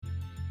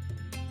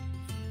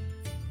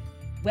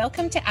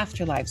Welcome to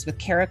Afterlives with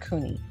Kara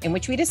Cooney, in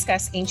which we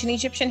discuss ancient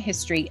Egyptian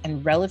history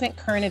and relevant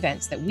current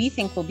events that we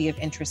think will be of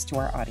interest to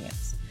our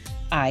audience.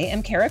 I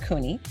am Kara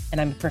Cooney, and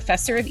I'm a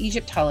professor of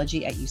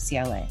Egyptology at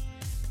UCLA.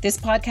 This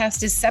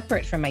podcast is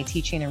separate from my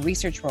teaching and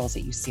research roles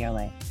at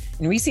UCLA.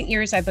 In recent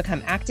years, I've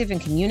become active in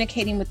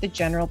communicating with the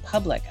general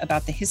public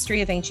about the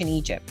history of ancient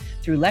Egypt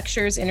through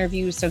lectures,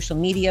 interviews, social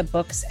media,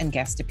 books, and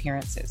guest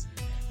appearances.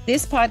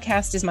 This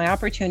podcast is my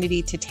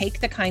opportunity to take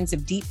the kinds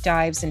of deep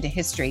dives into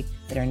history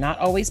that are not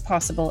always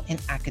possible in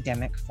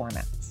academic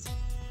formats.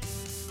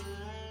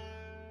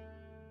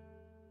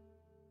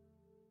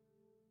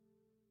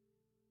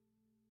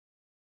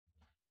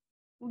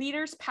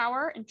 Leaders'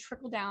 power and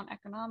trickle-down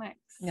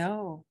economics.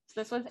 No. So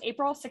this was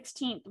April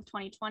 16th of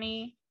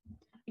 2020.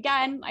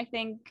 Again, I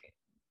think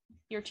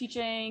you're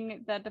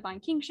teaching the Divine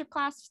Kingship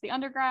class to the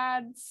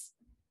undergrads,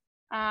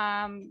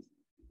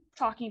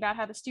 talking about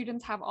how the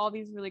students have all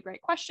these really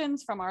great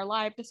questions from our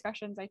live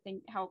discussions. I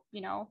think help,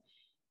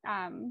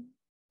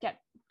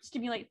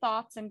 stimulate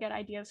thoughts and get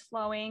ideas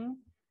flowing.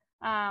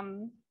 But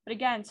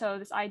again, so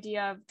this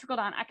idea of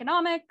trickle-down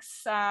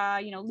economics,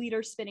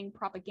 leaders spinning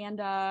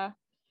propaganda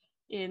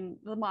in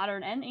the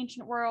modern and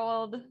ancient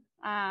world.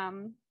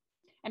 And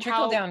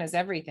Trickle-down is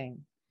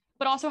everything.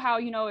 But also how,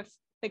 if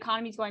the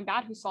economy is going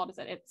bad, whose fault is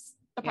it? It's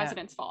the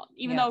president's fault.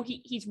 Even though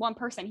he's one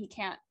person, he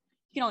can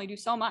only do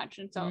so much,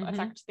 and so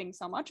affects things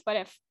so much. But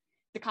if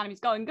the economy's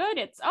going good,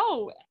 it's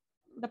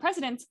the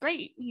president's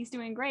great, he's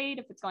doing great.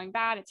 If it's going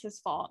bad, it's his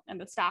fault, and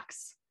the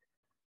stocks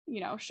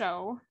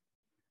show.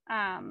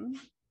 And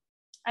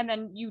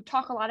then you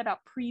talk a lot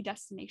about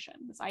predestination,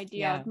 this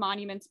idea of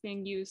monuments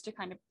being used to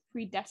kind of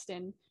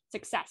predestine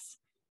success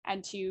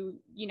and to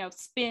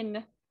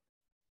spin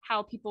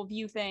how people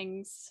view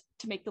things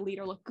to make the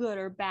leader look good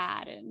or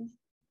bad. And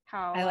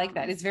how I like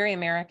that. It's very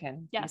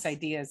American. Yes. This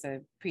idea is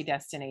a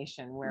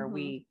predestination where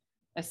we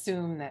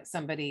assume that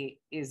somebody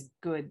is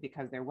good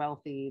because they're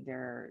wealthy,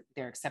 they're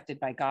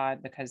accepted by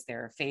God because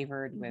they're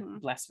favored with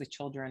blessed with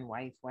children,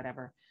 wife,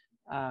 whatever.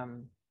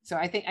 So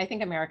I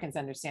think Americans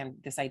understand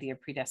this idea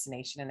of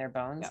predestination in their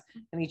bones.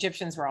 And the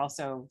Egyptians were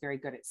also very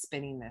good at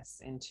spinning this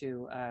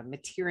into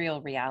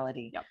material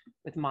reality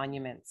with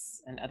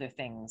monuments and other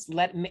things.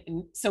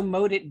 So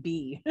mote it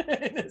be,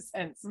 in a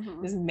sense,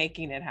 is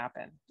making it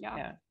happen.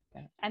 Yeah.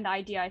 And the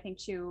idea, I think,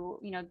 too,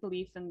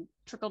 belief in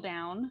trickle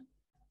down,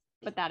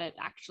 but that it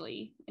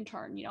actually, in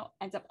turn,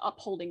 ends up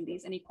upholding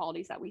these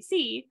inequalities that we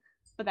see,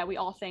 but that we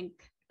all think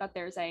that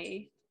there's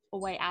a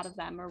way out of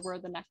them, or we're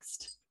the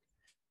next.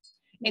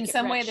 In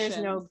some way, there's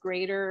no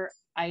greater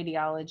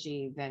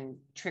ideology than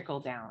trickle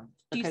down.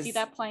 Do you see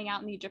that playing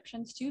out in the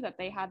Egyptians too, that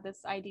they had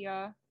this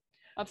idea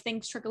of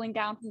things trickling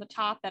down from the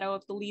top, that,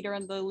 if the leader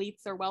and the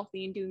elites are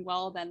wealthy and doing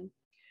well, then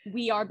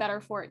we are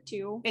better for it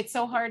too? It's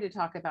so hard to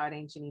talk about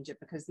ancient Egypt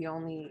because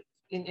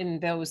in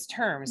those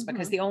terms,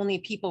 because the only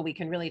people we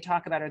can really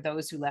talk about are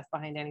those who left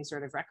behind any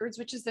sort of records,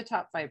 which is the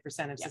top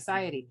 5% of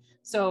society.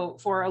 So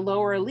for a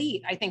lower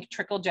elite, I think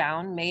trickle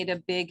down made a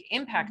big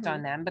impact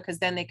on them, because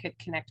then they could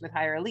connect with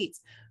higher elites.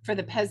 For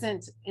the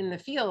peasant in the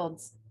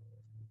fields,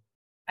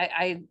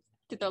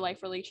 did their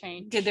life really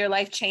change? Did their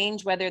life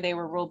change, whether they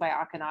were ruled by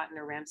Akhenaten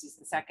or Ramses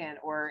II,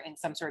 or in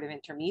some sort of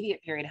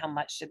intermediate period? How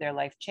much did their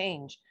life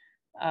change?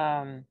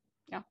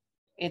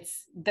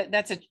 It's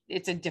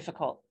a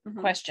difficult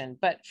question,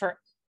 but for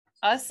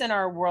us in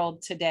our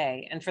world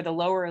today, and for the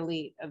lower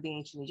elite of the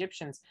ancient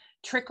Egyptians,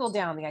 trickle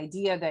down, the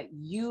idea that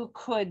you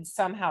could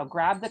somehow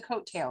grab the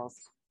coattails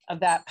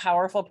of that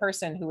powerful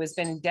person who has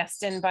been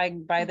destined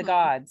by the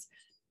gods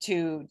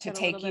to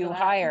take you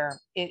higher.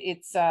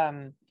 It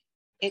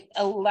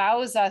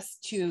allows us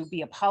to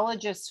be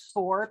apologists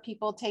for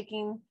people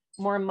taking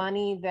more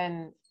money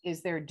than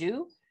is their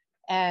due,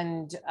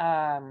 and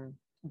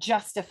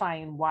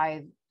justifying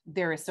why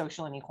there is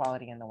social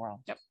inequality in the world.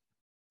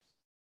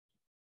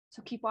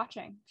 So keep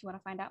watching if you want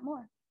to find out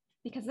more,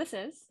 because this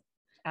is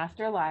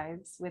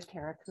Afterlives with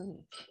Kara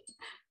Cooney.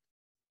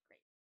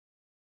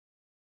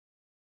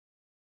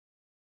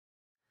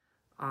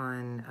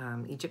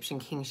 On Egyptian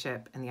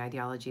kingship and the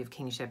ideology of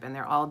kingship, and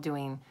they're all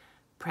doing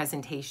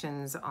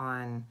presentations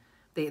on,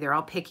 they're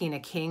all picking a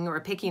king or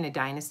picking a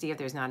dynasty if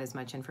there's not as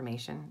much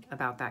information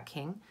about that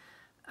king.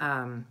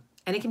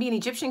 And it can be an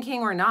Egyptian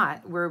king or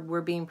not.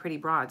 We're being pretty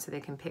broad, so they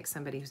can pick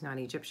somebody who's not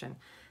Egyptian.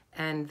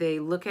 And they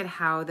look at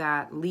how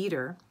that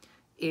leader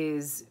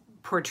is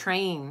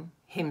portraying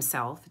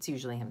himself. It's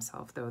usually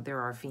himself, though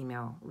there are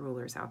female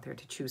rulers out there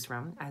to choose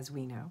from, as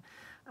we know.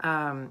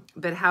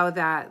 But how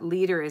that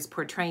leader is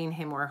portraying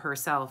him or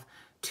herself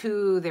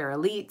to their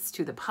elites,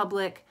 to the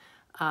public,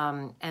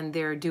 and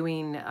they're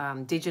doing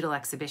digital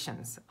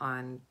exhibitions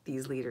on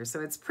these leaders.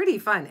 So it's pretty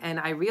fun. And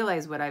I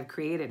realize what I've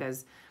created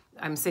as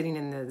I'm sitting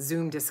in the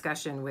Zoom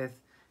discussion with,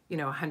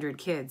 100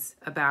 kids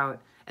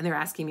about, and they're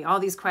asking me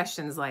all these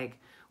questions like,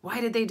 why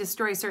did they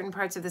destroy certain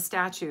parts of the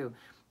statue?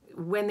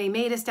 When they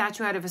made a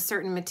statue out of a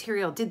certain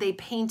material, did they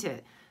paint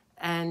it?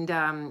 And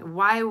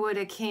why would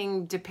a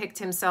king depict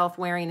himself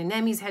wearing a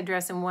Nemi's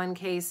headdress in one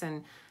case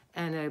and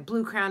a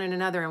blue crown in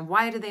another? And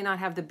why do they not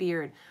have the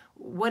beard?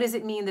 what does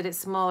it mean that it's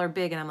small or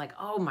big? And I'm like,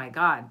 oh my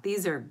God,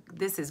 this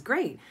is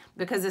great.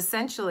 Because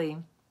essentially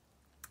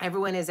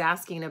everyone is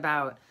asking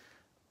about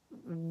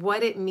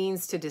what it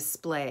means to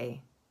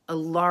display a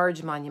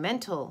large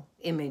monumental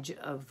image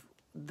of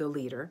the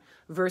leader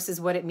versus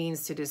what it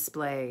means to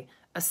display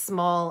a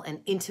small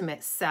and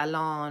intimate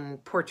salon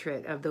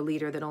portrait of the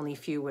leader that only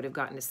few would have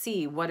gotten to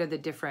see. What are the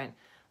different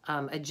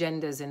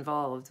agendas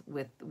involved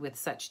with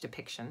such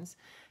depictions?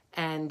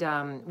 And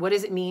what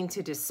does it mean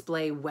to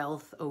display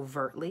wealth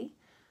overtly?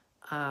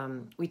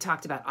 We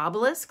talked about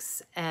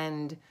obelisks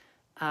and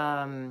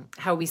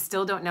how we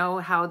still don't know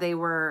how they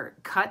were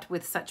cut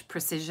with such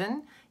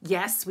precision.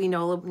 Yes, we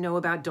know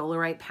about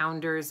dolerite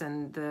pounders,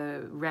 and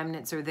the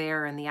remnants are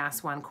there in the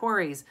Aswan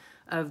quarries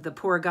of the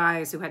poor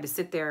guys who had to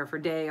sit there for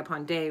day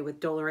upon day with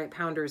dolerite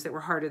pounders that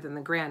were harder than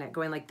the granite,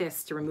 going like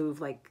this to remove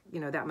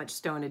that much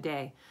stone a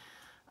day.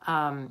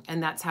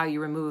 And that's how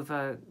you remove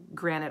a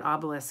granite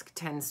obelisk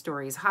 10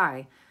 stories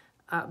high.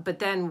 But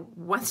then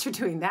once you're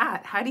doing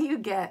that, how do you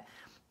get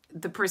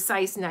the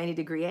precise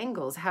 90-degree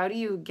angles? How do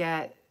you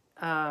get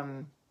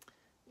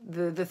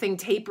the thing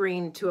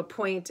tapering to a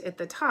point at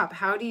the top?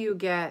 How do you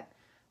get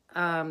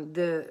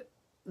the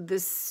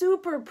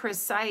super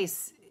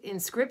precise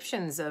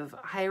inscriptions of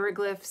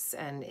hieroglyphs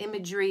and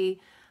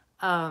imagery?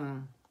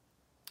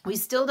 We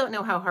still don't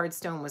know how hard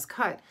stone was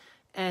cut.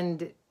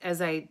 And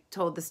as I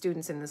told the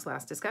students in this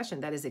last discussion,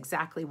 that is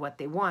exactly what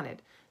they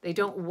wanted. They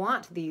don't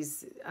want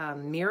these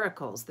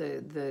miracles,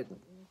 the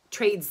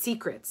trade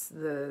secrets,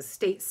 the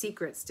state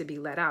secrets to be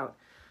let out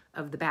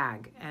of the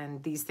bag.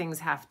 And these things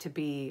have to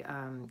be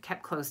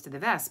kept close to the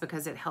vest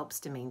because it helps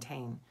to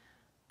maintain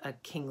a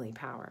kingly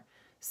power.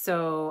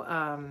 So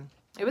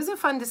it was a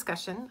fun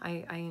discussion.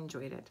 I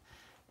enjoyed it.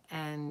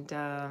 And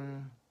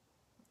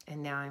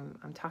now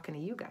I'm talking to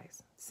you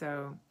guys.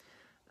 So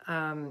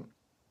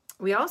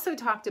we also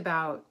talked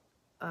about,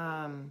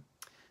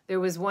 there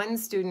was one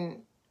student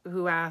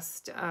who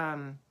asked,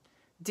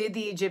 did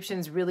the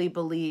Egyptians really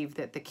believe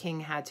that the king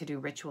had to do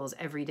rituals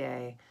every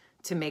day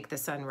to make the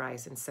sun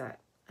rise and set?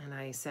 And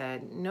I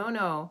said,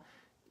 no.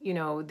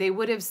 They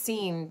would have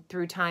seen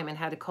through time and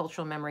had a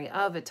cultural memory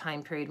of a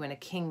time period when a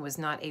king was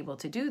not able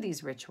to do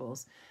these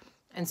rituals.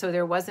 And so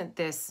there wasn't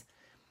this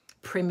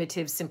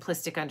primitive,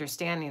 simplistic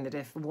understanding that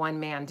if one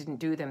man didn't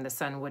do them, the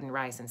sun wouldn't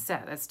rise and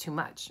set. That's too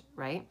much,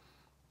 right?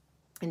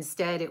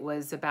 Instead, it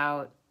was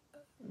about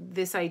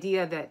this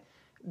idea that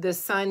the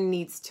sun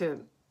needs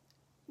to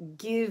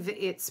give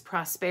its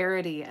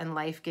prosperity and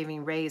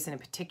life-giving rays in a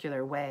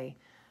particular way.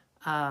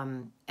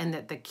 And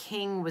that the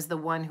king was the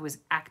one who was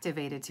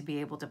activated to be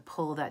able to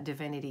pull that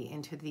divinity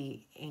into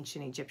the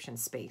ancient Egyptian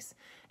space.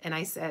 And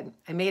I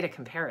made a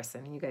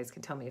comparison, and you guys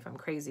can tell me if I'm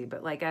crazy,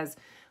 but as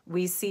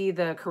we see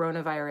the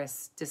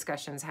coronavirus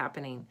discussions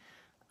happening,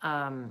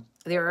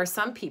 there are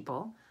some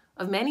people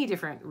of many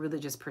different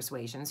religious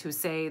persuasions who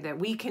say that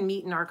we can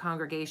meet in our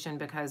congregation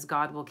because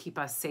God will keep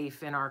us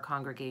safe in our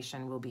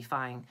congregation, we'll be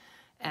fine,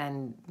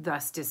 and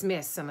thus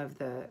dismiss some of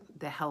the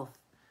health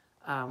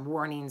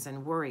warnings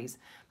and worries.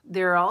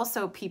 There are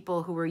also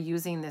people who are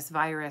using this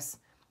virus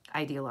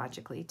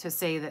ideologically to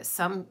say that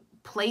some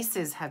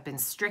places have been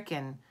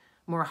stricken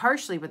more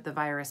harshly with the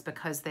virus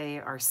because they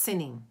are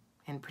sinning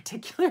in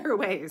particular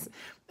ways.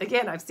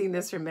 Again, I've seen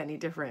this from many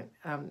different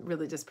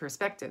religious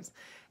perspectives.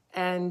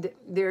 And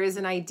there is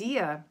an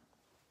idea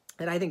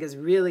that I think is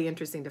really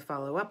interesting to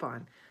follow up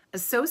on,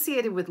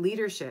 associated with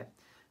leadership,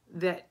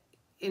 that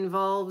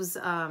involves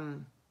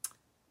a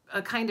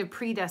kind of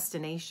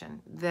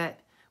predestination, that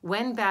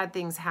when bad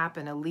things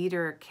happen, a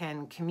leader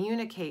can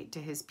communicate to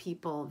his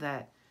people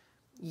that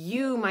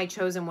you, my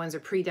chosen ones, are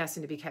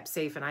predestined to be kept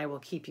safe, and I will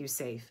keep you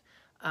safe.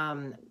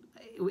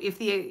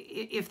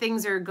 If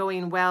things are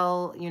going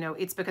well,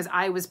 it's because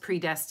I was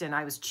predestined,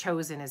 I was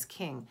chosen as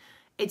king.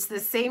 It's the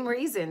same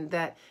reason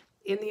that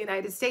in the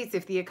United States,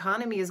 if the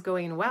economy is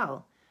going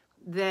well,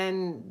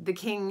 then the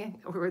king,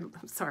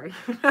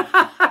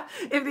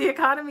 if the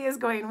economy is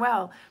going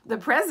well, the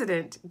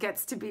president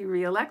gets to be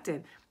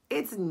reelected.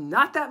 It's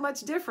not that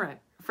much different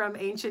from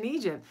ancient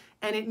Egypt.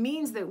 And it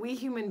means that we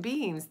human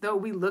beings, though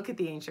we look at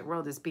the ancient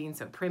world as being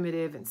so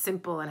primitive and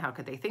simple, and how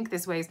could they think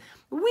this ways?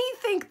 We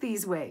think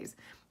these ways.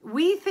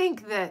 We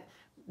think that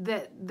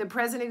the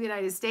president of the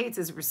United States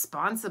is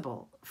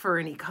responsible for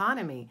an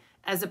economy,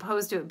 as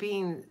opposed to it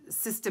being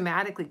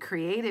systematically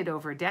created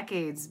over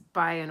decades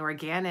by an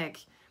organic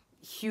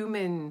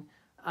human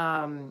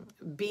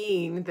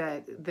being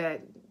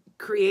that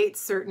creates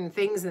certain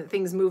things, and that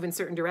things move in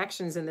certain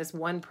directions, and this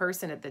one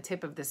person at the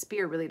tip of the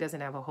spear really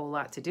doesn't have a whole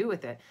lot to do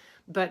with it.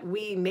 But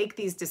we make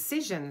these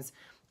decisions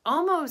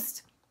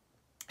almost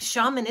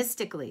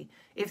shamanistically.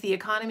 If the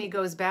economy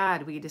goes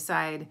bad, we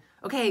decide,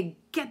 okay,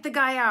 get the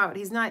guy out.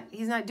 He's not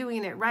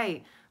doing it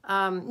right.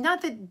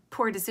 Not that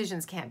poor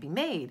decisions can't be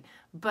made,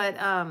 but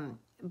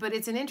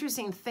it's an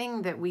interesting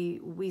thing that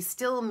we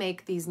still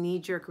make these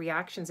knee-jerk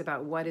reactions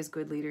about what is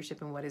good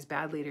leadership and what is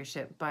bad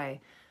leadership by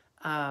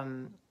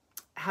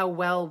how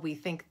well we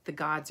think the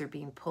gods are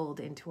being pulled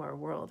into our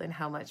world, and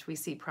how much we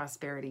see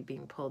prosperity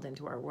being pulled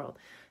into our world.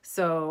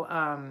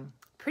 So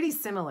pretty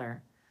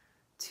similar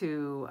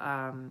to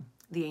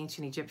the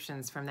ancient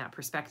Egyptians from that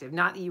perspective.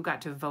 Not that you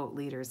got to vote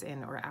leaders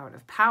in or out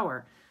of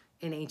power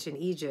in ancient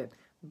Egypt,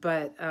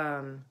 but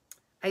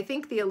I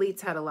think the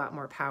elites had a lot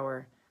more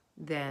power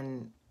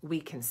than we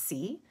can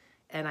see.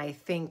 And I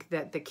think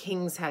that the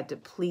kings had to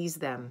please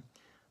them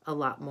a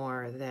lot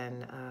more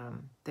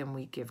than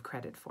we give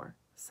credit for.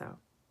 So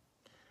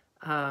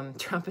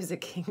Trump is a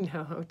king.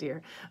 No, oh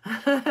dear.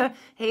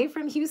 Hey,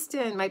 from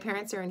Houston. My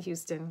parents are in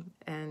Houston,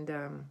 and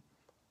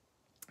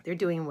they're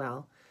doing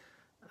well.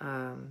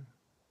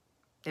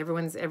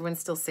 Everyone's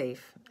still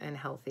safe and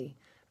healthy.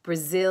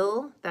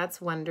 Brazil,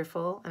 that's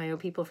wonderful. And I know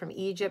people from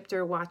Egypt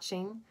are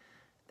watching.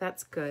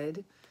 That's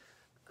good.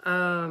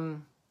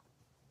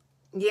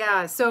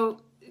 Yeah,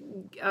 so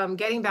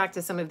getting back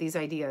to some of these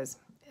ideas,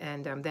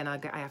 and then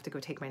I have to go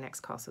take my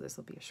next call, so this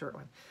will be a short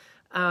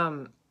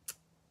one.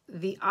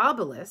 The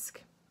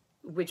obelisk,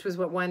 which was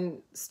what one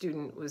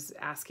student was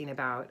asking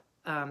about,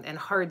 and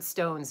hard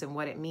stones and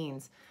what it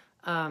means.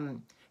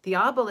 The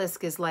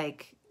obelisk is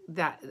like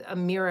a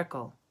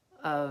miracle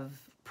of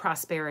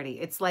prosperity.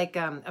 It's like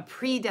a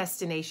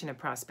predestination of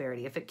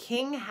prosperity. If a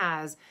king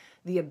has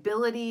the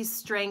ability,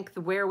 strength,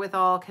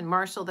 wherewithal, can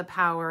marshal the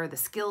power, the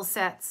skill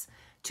sets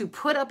to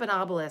put up an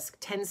obelisk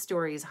 10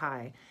 stories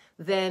high,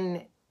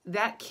 then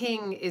that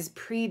king is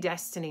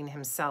predestining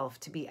himself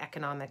to be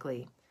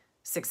economically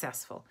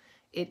successful.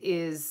 It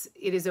is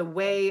a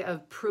way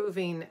of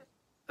proving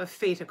a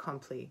fait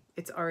accompli.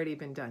 It's already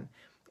been done.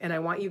 And I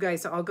want you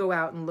guys to all go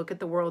out and look at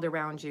the world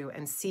around you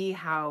and see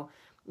how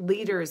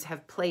leaders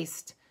have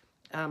placed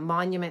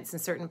monuments in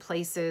certain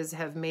places,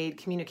 have made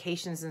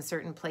communications in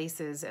certain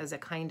places as a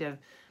kind of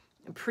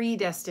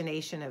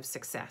predestination of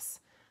success.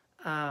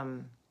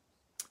 The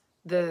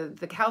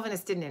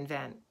Calvinists didn't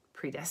invent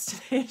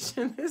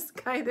predestination.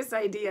 This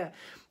idea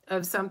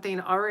of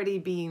something already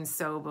being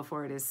so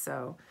before it is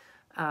so,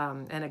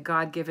 and a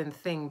God-given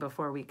thing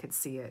before we could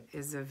see it,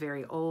 is a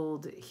very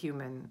old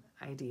human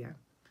idea.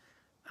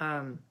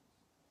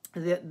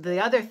 The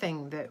other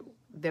thing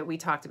that we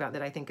talked about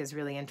that I think is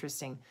really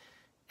interesting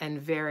and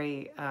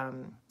very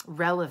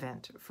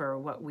relevant for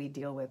what we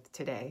deal with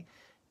today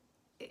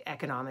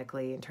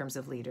economically in terms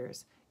of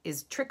leaders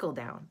is trickle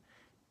down.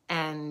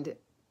 And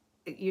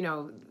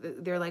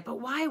they're like,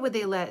 but why would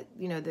they let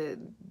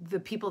the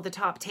people at the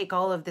top take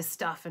all of this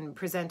stuff and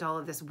present all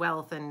of this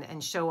wealth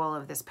and show all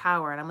of this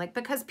power? And I'm like,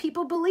 because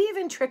people believe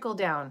in trickle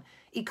down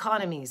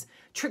economies,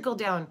 trickle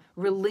down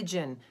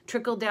religion,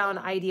 trickle down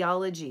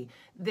ideology.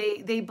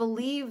 They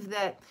believe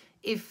that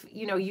if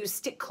you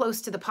stick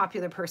close to the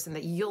popular person,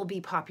 that you'll be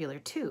popular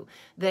too.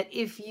 That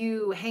if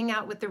you hang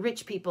out with the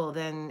rich people,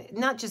 then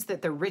not just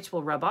that the rich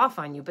will rub off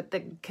on you, but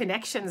the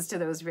connections to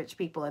those rich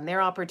people and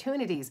their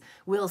opportunities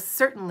will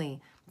certainly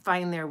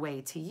find their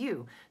way to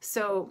you.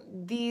 So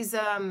these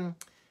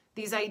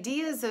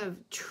ideas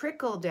of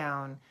trickle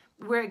down,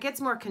 where it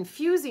gets more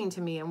confusing to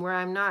me and where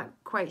I'm not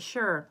quite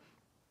sure,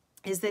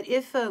 is that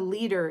if a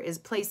leader is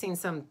placing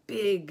some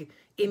big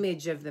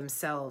image of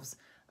themselves,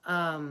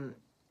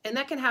 and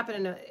that can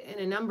happen in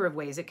a number of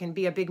ways. It can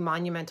be a big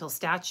monumental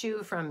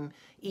statue from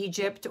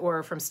Egypt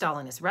or from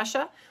Stalinist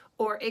Russia,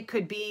 or it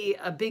could be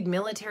a big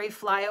military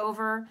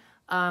flyover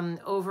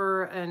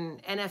over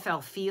an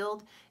NFL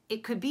field.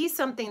 It could be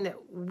something that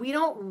we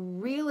don't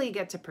really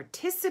get to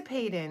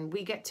participate in.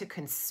 We get to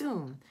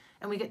consume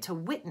and we get to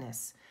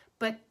witness,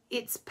 but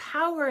its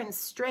power and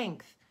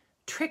strength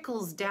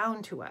trickles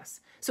down to us.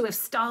 So if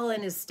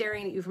Stalin is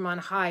staring at you from on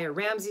high, or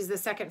Ramses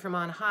II from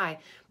on high,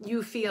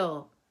 you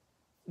feel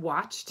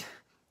watched,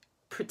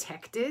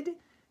 protected.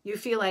 You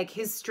feel like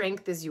his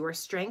strength is your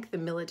strength. The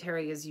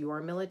military is your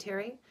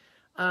military.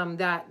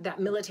 That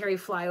military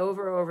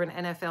flyover over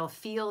an NFL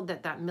field,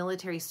 that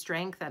military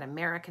strength, that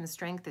American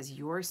strength is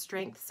your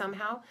strength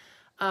somehow.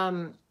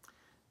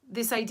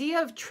 This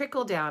idea of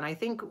trickle down, I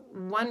think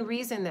one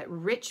reason that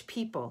rich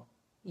people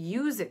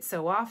use it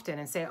so often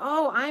and say,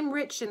 oh, I'm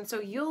rich and so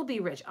you'll be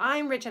rich.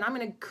 I'm rich and I'm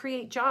going to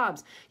create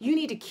jobs. You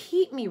need to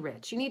keep me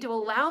rich. You need to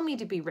allow me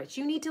to be rich.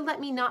 You need to let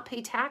me not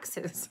pay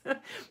taxes.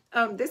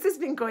 This has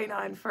been going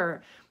on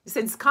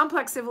since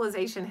complex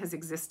civilization has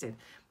existed.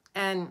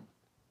 And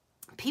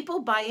people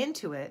buy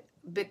into it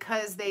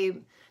because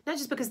not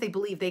just because they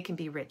believe they can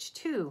be rich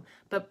too,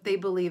 but they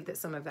believe that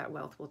some of that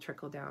wealth will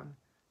trickle down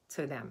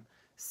to them.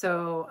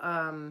 So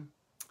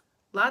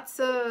lots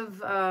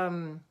of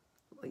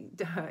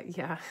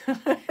yeah.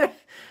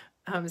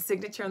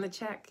 Signature on the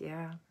check.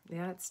 Yeah,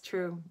 it's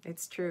true.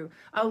 It's true.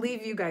 I'll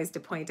leave you guys to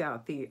point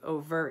out the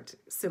overt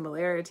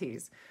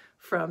similarities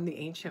from the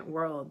ancient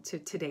world to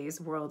today's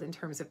world in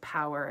terms of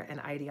power and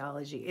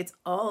ideology. It's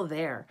all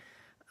there.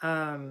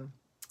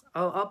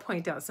 I'll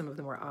point out some of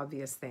the more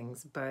obvious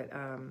things, but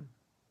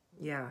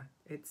yeah,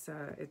 it's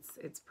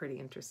pretty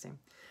interesting.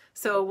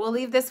 So we'll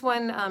leave this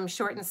one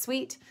short and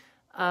sweet.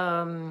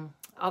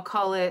 I'll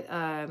call it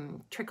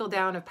Trickle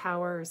Down of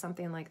Power or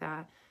something like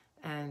that,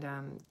 and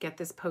get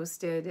this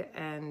posted,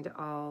 and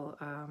I'll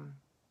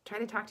try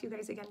to talk to you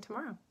guys again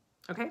tomorrow.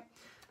 Okay?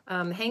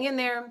 Hang in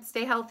there,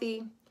 stay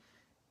healthy,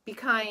 be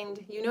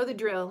kind, you know the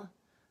drill.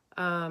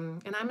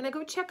 And I'm going to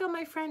go check on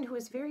my friend who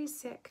is very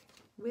sick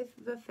with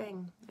the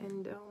thing.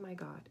 And oh my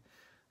God.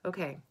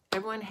 Okay,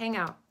 everyone hang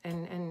out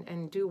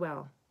and do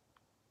well.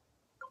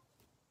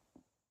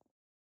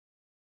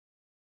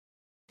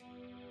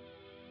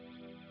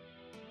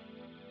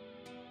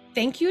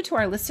 Thank you to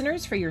our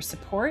listeners for your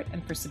support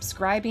and for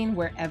subscribing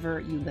wherever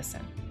you listen.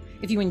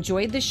 If you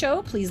enjoyed the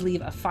show, please leave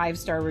a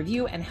 5-star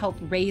review and help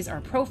raise our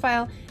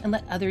profile and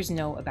let others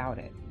know about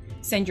it.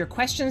 Send your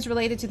questions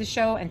related to the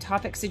show and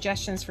topic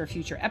suggestions for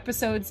future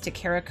episodes to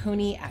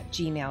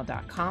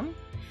karacooney@gmail.com.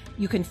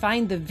 You can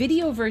find the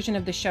video version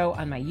of the show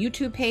on my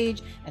YouTube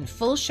page, and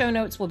full show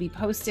notes will be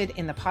posted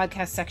in the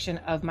podcast section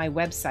of my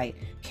website,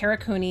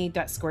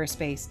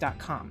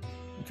 karacooney.squarespace.com.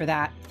 And for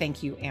that,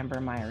 thank you, Amber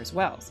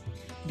Myers-Wells.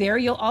 There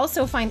you'll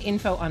also find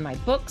info on my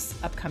books,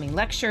 upcoming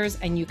lectures,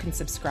 and you can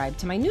subscribe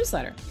to my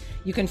newsletter.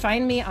 You can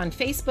find me on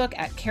Facebook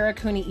at Kara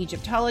Cooney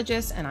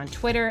Egyptologist and on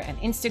Twitter and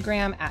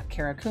Instagram at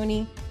Kara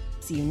Cooney.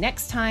 See you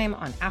next time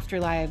on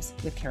Afterlives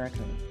with Kara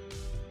Cooney.